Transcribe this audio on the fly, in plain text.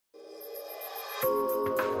The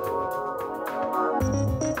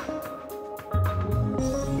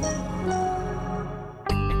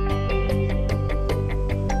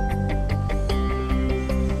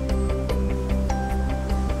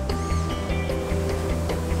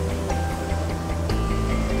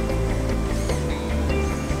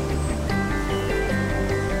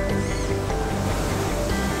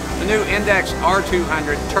new INDEX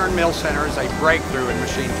R200 turn mill center is a breakthrough in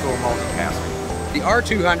machine tool multicasting. The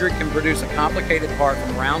R200 can produce a complicated part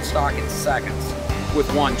from round stock in seconds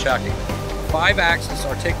with one chucking. 5-axis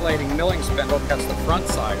articulating milling spindle cuts the front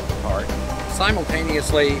side of the part.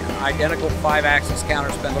 Simultaneously, an identical 5-axis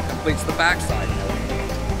counter spindle completes the back side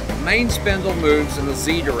milling. The main spindle moves in the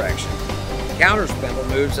Z direction. The counter spindle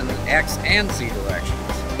moves in the X and Z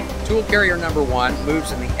directions. Tool carrier number 1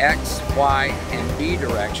 moves in the X, Y, and B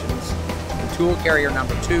directions, and tool carrier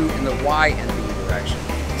number 2 in the Y and B direction.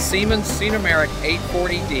 Siemens SINUMERIK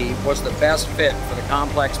 840D was the best fit for the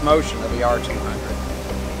complex motion of the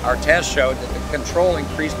R200. Our test showed that the control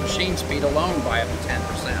increased machine speed alone by up to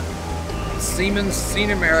 10%. The Siemens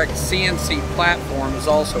SINUMERIK CNC platform is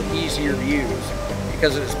also easier to use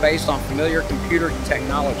because it is based on familiar computer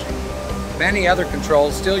technology. Many other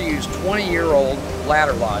controls still use 20-year-old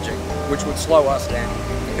ladder logic, which would slow us down.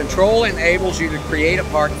 The control enables you to create a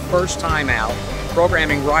part first time out,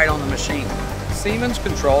 programming right on the machine. Siemens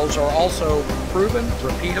controls are also proven,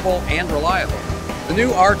 repeatable, and reliable. The new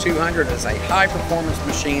R200 is a high-performance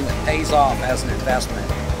machine that pays off as an investment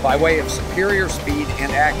by way of superior speed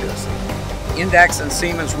and accuracy. INDEX and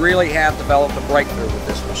Siemens really have developed a breakthrough with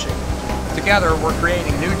this machine. Together, we're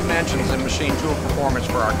creating new dimensions in machine tool performance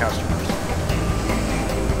for our customers.